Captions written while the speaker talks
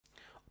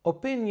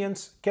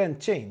opinions can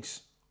change.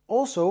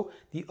 Also,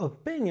 the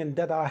opinion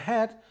that I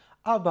had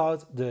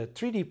about the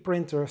 3D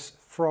printers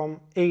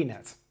from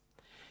Anet.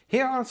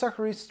 Here on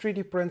Zachary's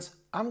 3D Prints,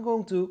 I'm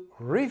going to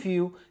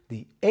review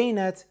the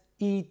Anet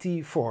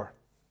ET4.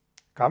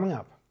 Coming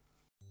up.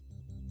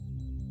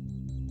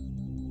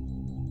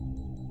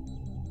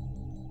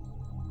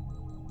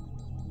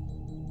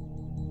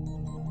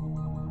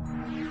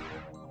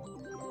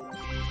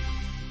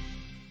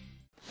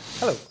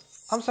 Hello,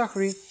 I'm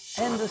Zachary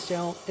and this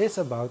channel is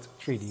about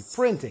 3D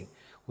printing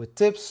with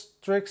tips,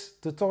 tricks,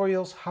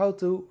 tutorials, how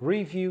to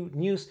review,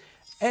 news,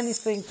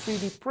 anything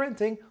 3D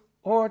printing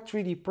or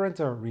 3D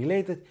printer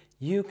related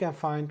you can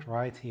find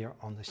right here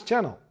on this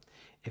channel.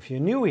 If you're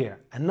new here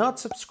and not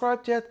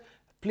subscribed yet,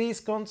 please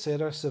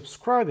consider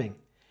subscribing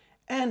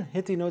and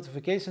hit the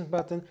notification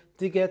button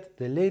to get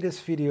the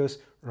latest videos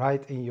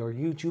right in your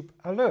YouTube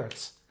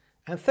alerts.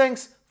 And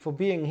thanks for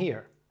being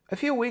here. A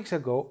few weeks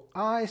ago,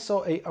 I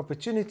saw an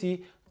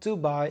opportunity to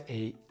buy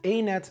a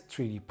Anet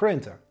 3D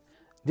printer.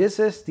 This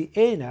is the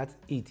Anet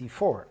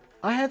ET4.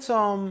 I had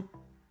some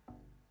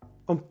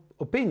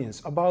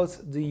opinions about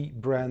the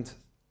brand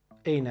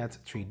Anet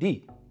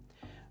 3D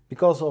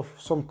because of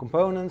some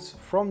components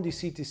from the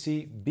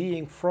CTC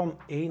being from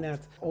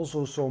Anet,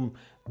 also some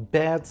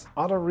bad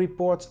other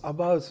reports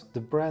about the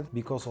brand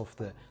because of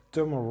the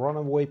thermal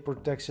runaway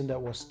protection that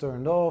was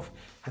turned off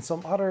and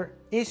some other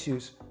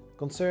issues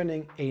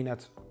concerning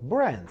Anet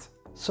brand.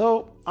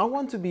 So I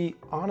want to be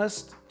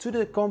honest to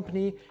the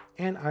company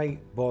and I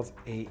bought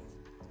a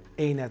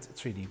Anet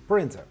 3D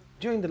printer.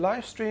 During the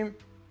live stream,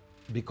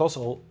 because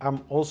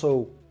I'm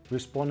also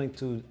responding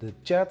to the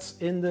chats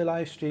in the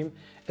live stream,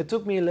 it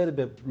took me a little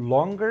bit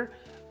longer,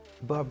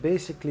 but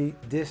basically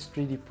this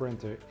 3D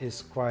printer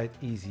is quite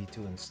easy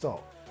to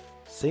install.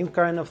 Same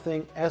kind of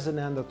thing as an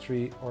Ender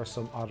 3 or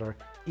some other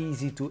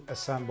easy to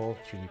assemble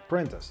 3D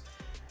printers.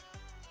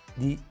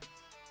 The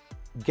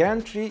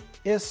gantry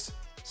is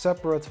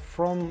separate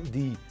from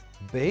the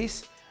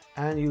base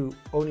and you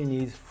only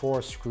need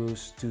 4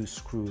 screws to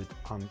screw it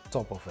on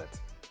top of it.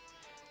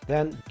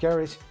 Then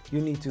carriage,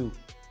 you need to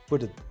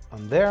put it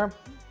on there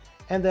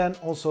and then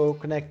also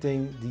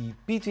connecting the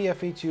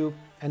PTFE tube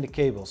and the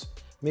cables.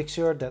 Make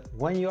sure that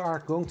when you are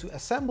going to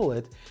assemble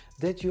it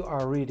that you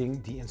are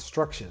reading the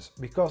instructions,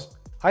 because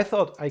I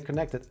thought I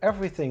connected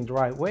everything the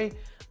right way.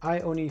 I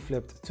only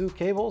flipped 2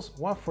 cables,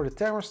 one for the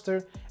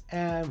thermistor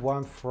and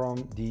one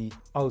from the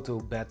auto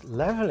bed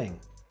leveling.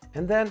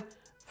 And then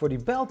for the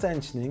belt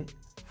tensioning,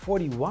 for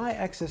the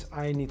Y-axis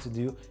I need to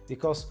do,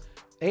 because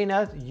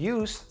Anet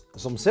used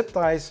some zip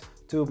ties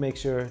to make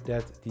sure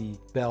that the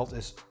belt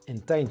is in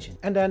tension.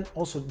 And then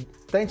also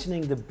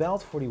tensioning the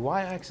belt for the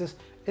Y-axis,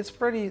 it's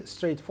pretty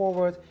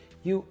straightforward.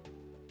 You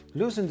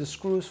loosen the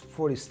screws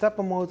for the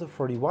stepper motor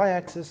for the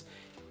Y-axis,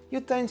 you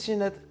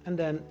tension it and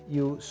then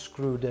you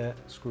screw the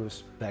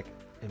screws back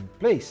in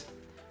place,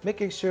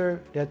 making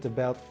sure that the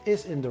belt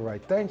is in the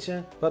right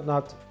tension but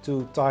not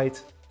too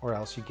tight, or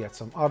else you get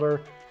some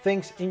other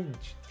things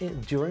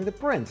during the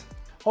print.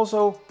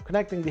 Also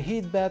connecting the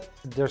heat bed,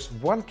 there's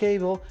one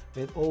cable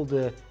with all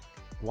the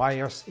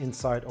wires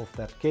inside of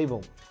that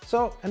cable.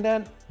 So, and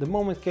then the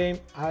moment came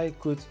I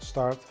could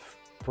start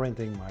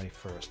printing my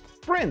first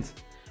print.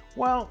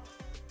 Well,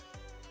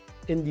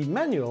 in the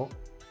manual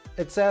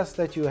it says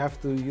that you have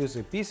to use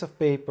a piece of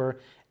paper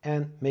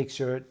and make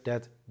sure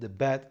that the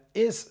bed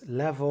is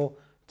level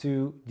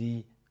to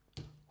the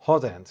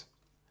hot end.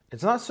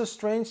 It's not so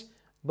strange,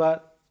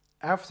 but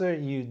after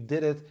you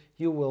did it,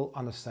 you will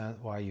understand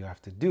why you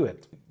have to do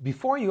it.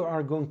 Before you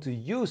are going to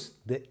use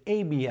the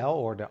ABL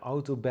or the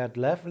auto bed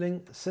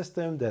leveling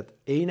system that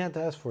Anet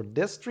has for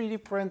this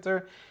 3D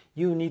printer,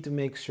 you need to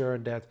make sure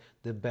that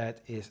the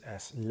bed is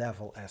as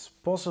level as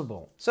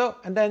possible. So,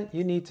 and then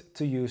you need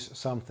to use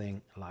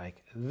something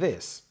like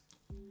this.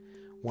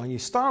 When you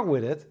start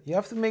with it, you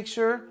have to make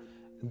sure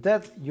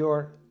that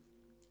your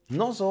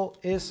nozzle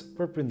is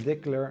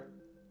perpendicular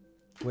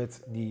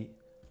with the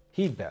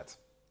heat bed.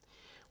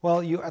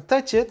 Well, you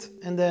attach it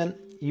and then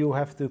you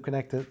have to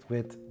connect it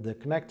with the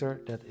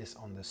connector that is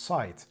on the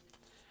side.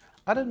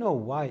 I don't know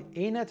why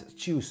Anet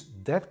choose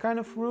that kind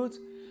of route,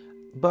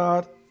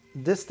 but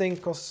this thing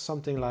costs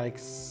something like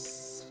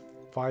 $5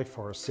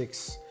 or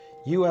 $6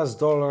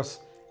 US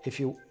if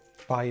you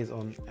buy it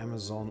on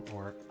Amazon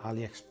or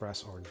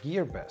AliExpress or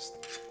GearBest.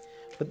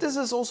 But this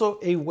is also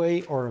a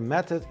way or a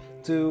method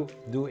to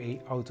do a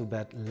auto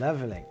bed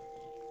leveling.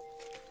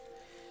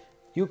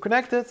 You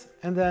connect it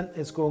and then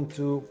it's going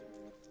to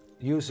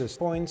use its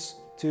points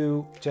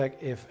to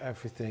check if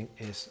everything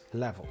is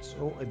level.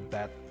 So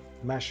a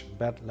mesh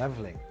bed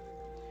leveling.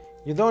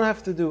 You don't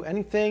have to do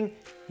anything,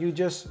 you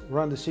just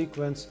run the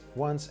sequence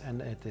once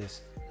and it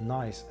is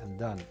nice and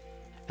done.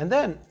 And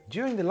then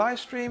during the live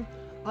stream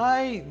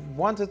I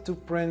wanted to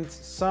print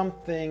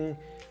something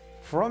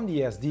from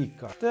the SD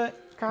card, the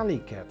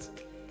Calicat.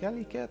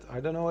 Calicat? I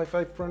don't know if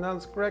I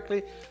pronounced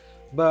correctly,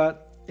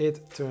 but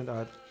it turned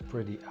out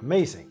pretty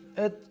amazing.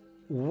 It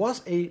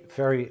was a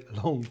very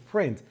long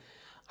print.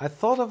 I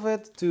thought of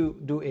it to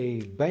do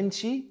a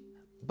benchy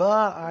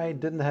but I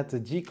didn't have the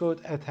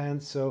G-code at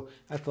hand, so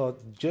I thought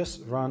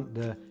just run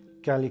the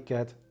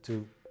CaliCAD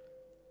to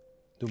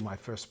do my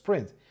first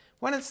print.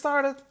 When it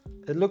started,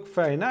 it looked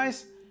very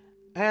nice,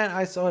 and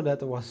I saw that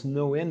there was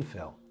no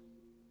infill.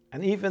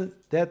 And even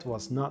that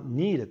was not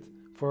needed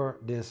for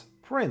this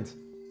print.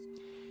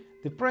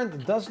 The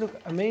print does look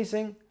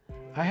amazing.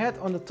 I had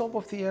on the top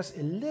of the ears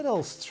a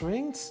little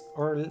strings,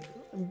 or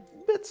a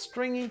bit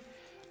stringy,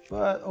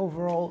 but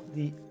overall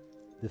the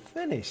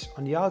finish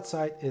on the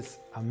outside is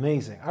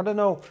amazing. I don't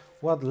know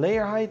what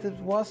layer height it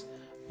was,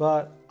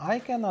 but I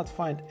cannot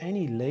find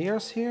any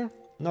layers here,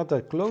 not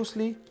that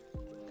closely,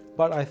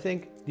 but I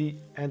think the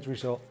end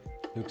result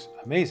looks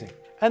amazing.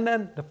 And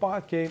then the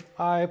part came.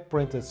 I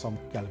printed some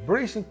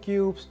calibration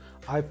cubes,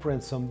 I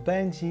printed some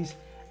benches,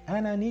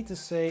 and I need to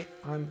say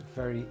I'm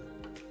very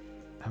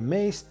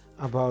amazed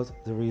about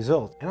the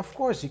result. And of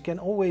course you can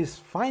always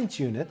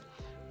fine-tune it,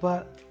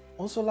 but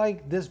also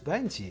like this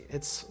benchy,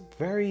 it's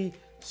very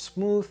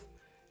smooth,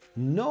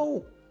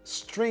 no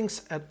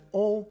strings at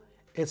all,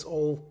 it's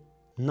all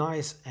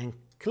nice and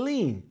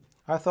clean.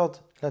 I thought,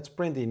 let's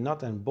print the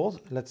nut and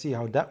bolt, let's see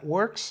how that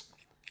works.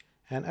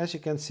 And as you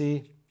can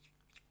see,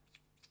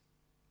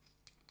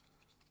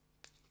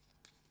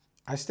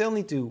 I still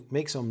need to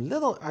make some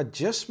little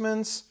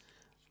adjustments,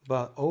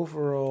 but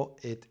overall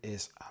it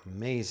is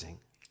amazing.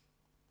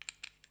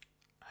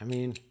 I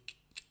mean,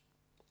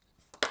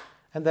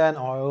 and then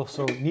I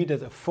also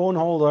needed a phone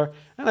holder,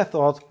 and I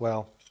thought,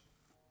 well,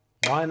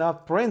 why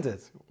not print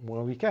it?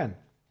 Well, we can.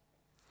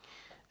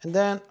 And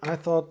then I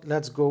thought,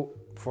 let's go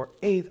for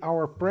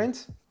 8-hour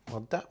print.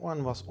 Well, that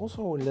one was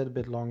also a little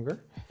bit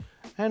longer.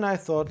 And I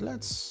thought,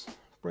 let's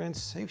print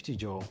safety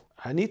jaw.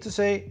 I need to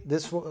say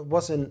this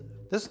was in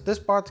this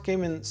part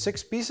came in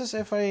 6 pieces,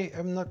 if I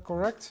am not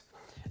correct.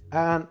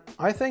 And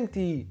I think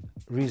the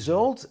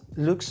result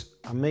looks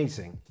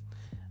amazing.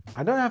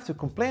 I don't have to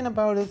complain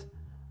about it.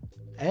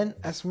 And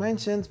as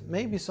mentioned,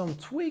 maybe some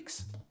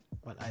tweaks,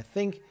 but I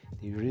think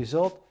the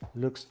result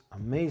looks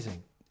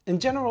amazing. In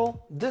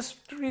general, this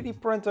 3D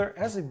printer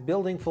has a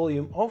building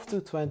volume of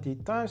 220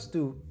 times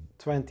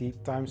 220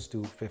 times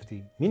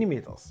 250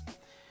 millimeters.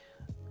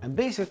 And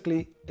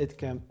basically it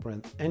can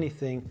print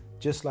anything,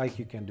 just like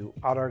you can do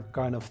other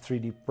kind of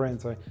 3D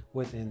printer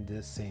within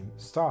the same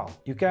style.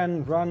 You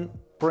can run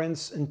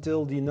prints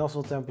until the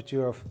nozzle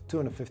temperature of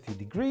 250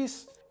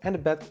 degrees and the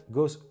bed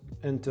goes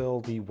until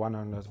the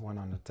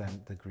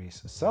 100-110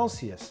 degrees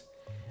Celsius.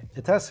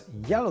 It has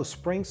yellow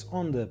springs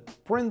on the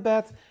print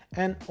bed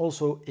and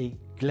also a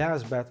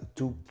glass bed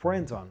to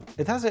print on.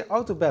 It has an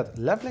auto bed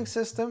leveling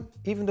system.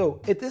 Even though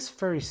it is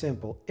very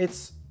simple,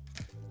 it's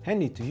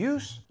handy to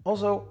use.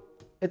 Also,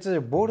 it's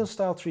a Bowden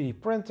style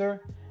 3D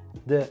printer.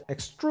 The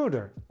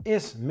extruder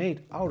is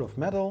made out of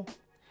metal.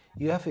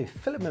 You have a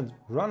filament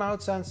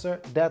runout sensor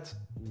that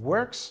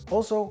works.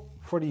 Also,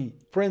 for the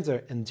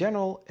printer in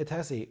general, it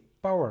has a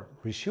power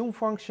resume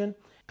function.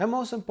 And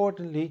most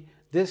importantly,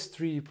 this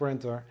 3D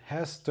printer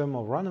has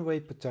thermal runaway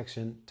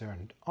protection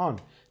turned on.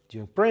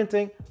 During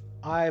printing,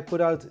 I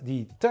put out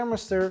the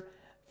thermistor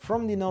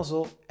from the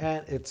nozzle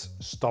and it's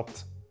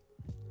stopped.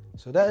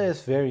 So that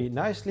is very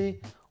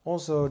nicely.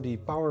 Also the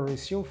power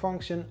resume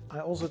function, I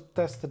also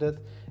tested it,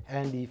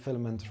 and the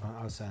filament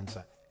runout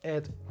sensor,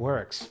 it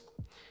works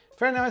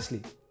very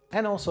nicely.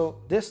 And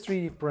also this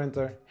 3D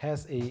printer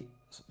has a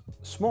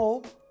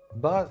small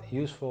but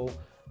useful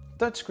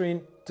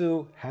touchscreen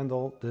to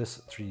handle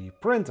this 3D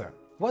printer.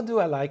 What do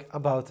I like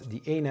about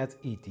the Anet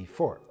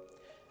ET4?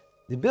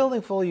 The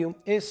building volume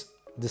is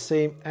the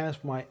same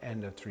as my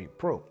Ender 3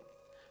 Pro.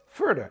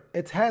 Further,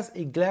 it has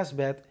a glass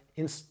bed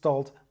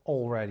installed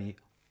already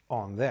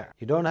on there.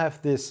 You don't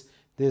have this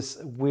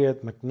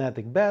weird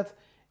magnetic bed,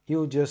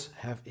 you just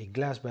have a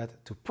glass bed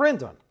to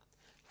print on.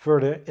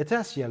 Further, it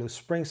has yellow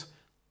springs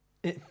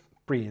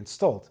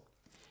pre-installed.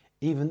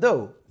 Even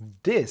though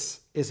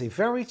this is a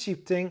very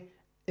cheap thing,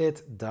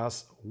 it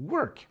does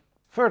work.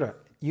 Further,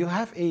 you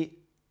have a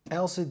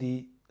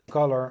LCD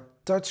color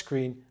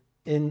touchscreen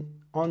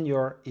on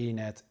your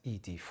Anet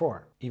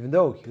ET4. Even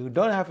though you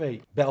don't have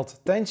a belt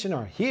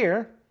tensioner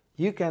here,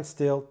 you can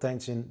still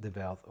tension the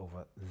belt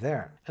over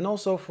there. And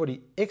also for the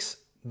X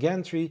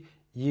gantry,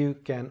 you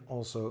can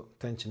also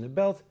tension the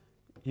belt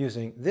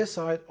using this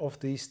side of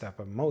the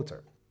stepper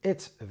motor.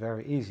 It's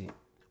very easy.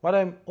 What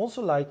I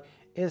also like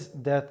is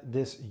that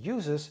this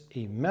uses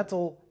a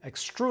metal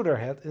extruder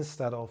head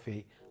instead of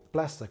a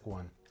plastic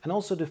one. And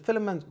also the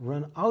filament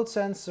run out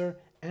sensor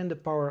and the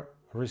power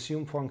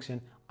resume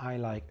function I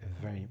like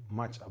very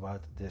much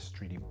about this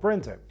 3D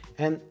printer.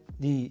 And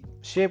the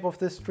shape of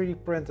this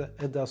 3D printer,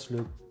 it does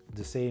look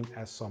the same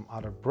as some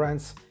other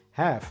brands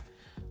have.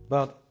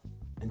 But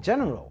in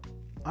general,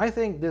 I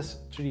think this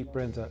 3D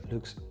printer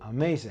looks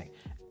amazing.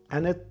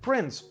 And it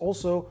prints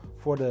also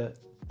for the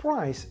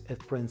price, it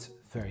prints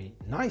very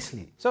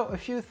nicely. So a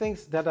few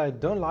things that I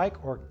don't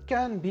like or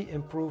can be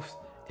improved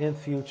in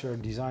future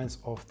designs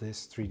of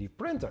this 3D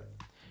printer.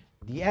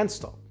 The end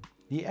stop.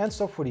 The end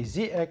stop for the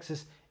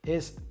Z-axis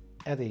is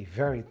at a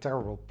very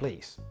terrible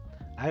place.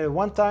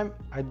 One time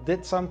I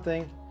did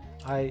something,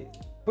 I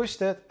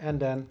pushed it and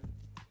then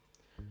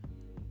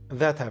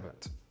that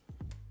happened.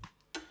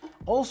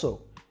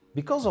 Also,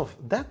 because of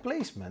that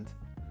placement,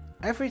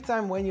 every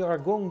time when you are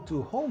going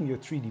to home your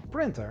 3D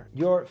printer,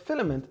 your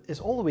filament is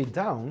all the way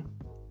down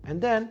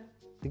and then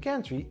the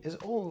gantry is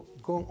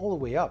going all the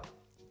way up,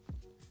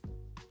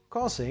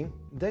 causing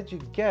that you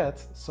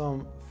get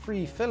some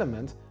free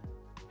filament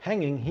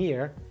hanging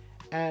here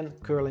and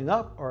curling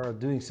up or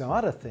doing some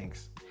other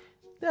things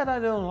that I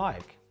don't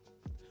like.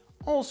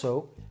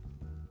 Also,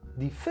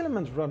 the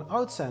filament run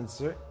out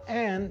sensor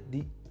and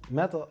the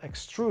metal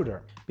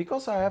extruder.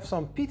 Because I have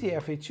some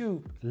PTFE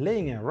tube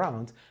laying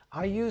around,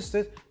 I used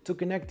it to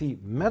connect the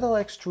metal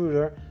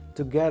extruder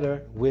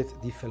together with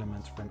the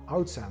filament run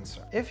out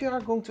sensor. If you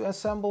are going to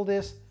assemble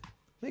this,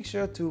 make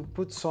sure to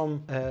put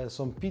some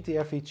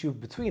PTFE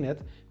tube between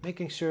it,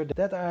 making sure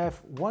that I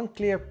have one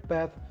clear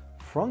path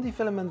from the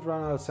filament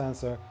run out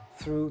sensor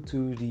through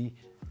to the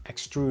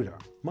extruder.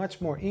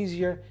 Much more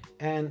easier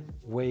and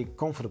way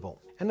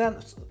comfortable. And then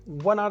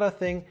one other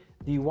thing,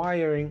 the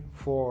wiring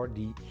for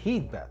the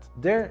heat bed.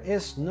 There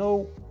is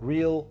no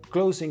real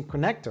closing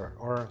connector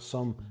or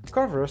some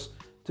covers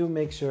to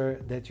make sure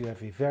that you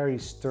have a very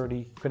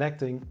sturdy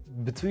connecting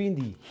between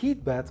the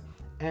heat bed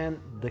and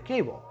the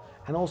cable.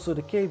 And also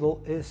the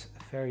cable is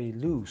very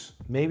loose.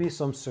 Maybe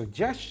some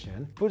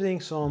suggestion, putting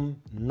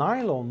some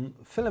nylon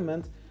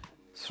filament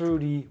through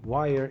the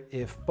wire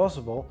if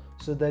possible,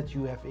 so that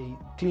you have a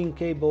clean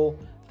cable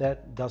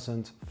that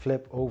doesn't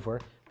flip over,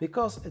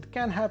 because it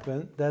can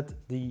happen that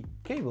the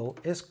cable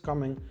is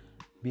coming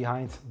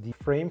behind the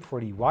frame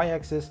for the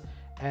y-axis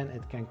and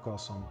it can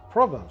cause some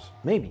problems,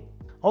 maybe.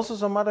 Also,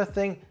 some other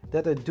thing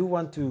that I do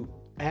want to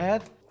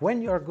add: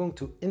 when you are going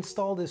to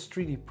install this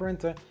 3D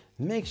printer,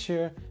 make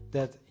sure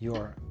that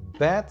your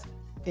bed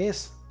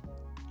is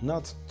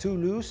not too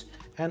loose,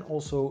 and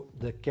also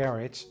the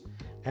carriage.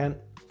 And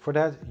for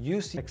that,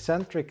 use the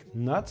eccentric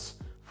nuts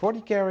for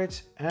the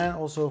carriage and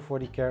also for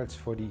the carriage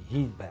for the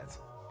heat bed.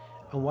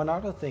 And one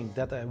other thing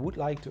that I would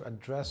like to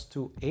address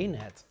to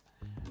Anet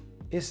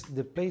is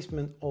the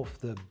placement of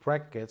the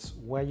brackets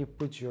where you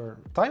put your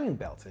timing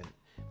belt in,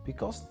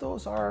 because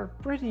those are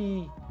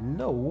pretty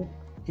low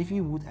if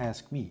you would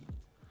ask me.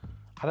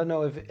 I don't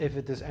know if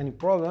it is any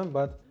problem,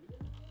 but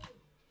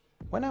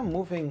when I'm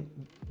moving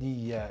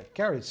the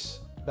carriage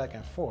back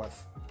and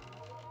forth,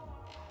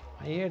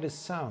 I hear this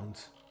sound.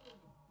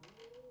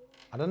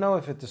 I don't know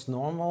if it is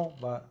normal,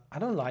 but I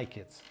don't like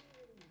it.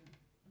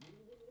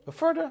 But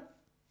further,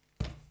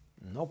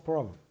 no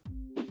problem.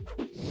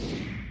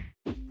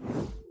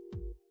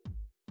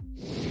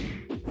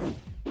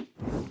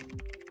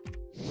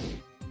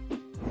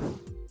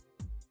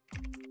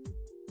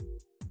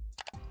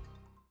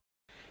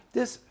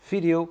 This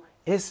video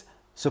is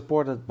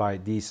supported by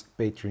these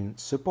Patreon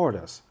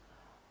supporters,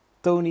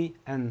 Tony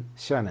and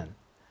Shannon.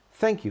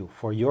 Thank you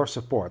for your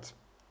support.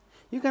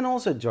 You can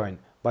also join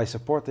by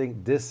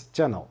supporting this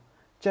channel.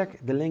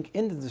 Check the link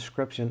in the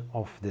description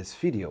of this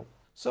video.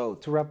 So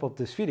to wrap up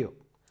this video,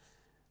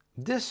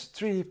 this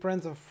 3D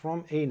printer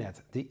from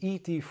Anet, the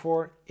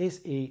ET4,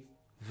 is a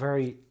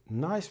very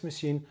nice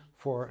machine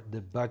for the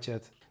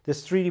budget.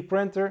 This 3D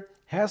printer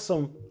has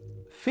some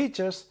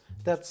features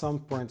that some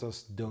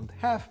printers don't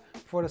have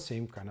for the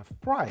same kind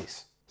of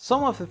price.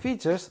 Some of the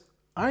features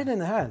I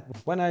didn't have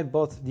when I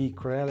bought the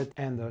Creality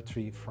Ender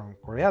 3 from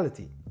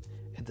Creality.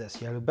 It has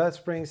yellow bed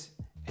springs,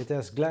 it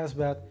has glass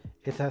bed,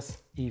 it has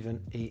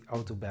even a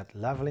auto bed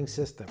leveling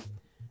system.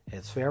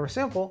 It's very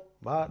simple,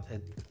 but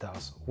it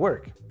does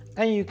work.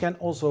 And you can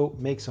also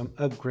make some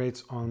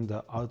upgrades on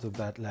the auto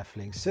bed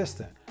leveling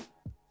system.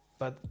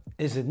 But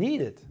is it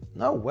needed?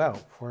 No, well,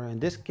 for in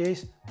this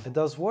case it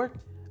does work,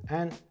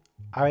 and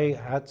I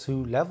had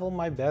to level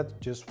my bed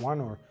just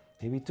one or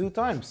maybe two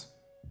times.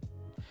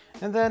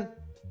 And then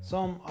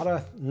some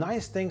other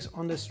nice things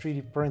on this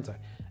 3D printer: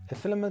 a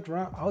filament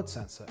run out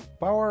sensor,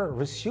 power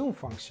resume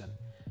function,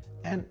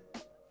 and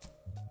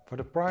for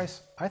the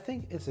price, I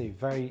think it's a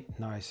very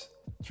nice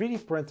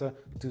 3D printer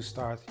to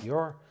start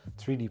your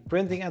 3D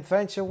printing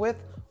adventure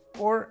with,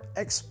 or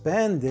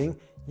expanding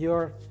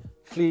your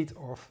fleet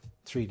of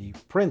 3D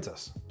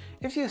printers.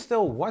 If you're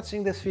still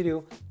watching this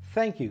video,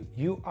 thank you,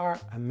 you are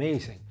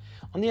amazing.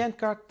 On the end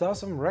card, there are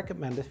some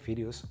recommended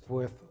videos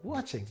worth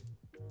watching.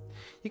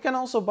 You can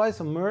also buy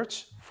some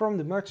merch from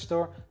the merch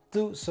store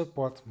to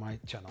support my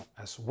channel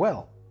as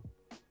well.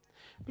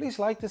 Please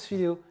like this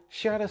video,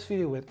 share this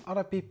video with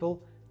other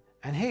people,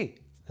 and hey,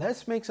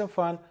 let's make some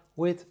fun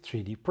with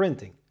 3D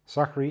printing.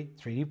 Zachary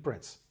 3D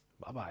Prints.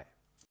 Bye bye.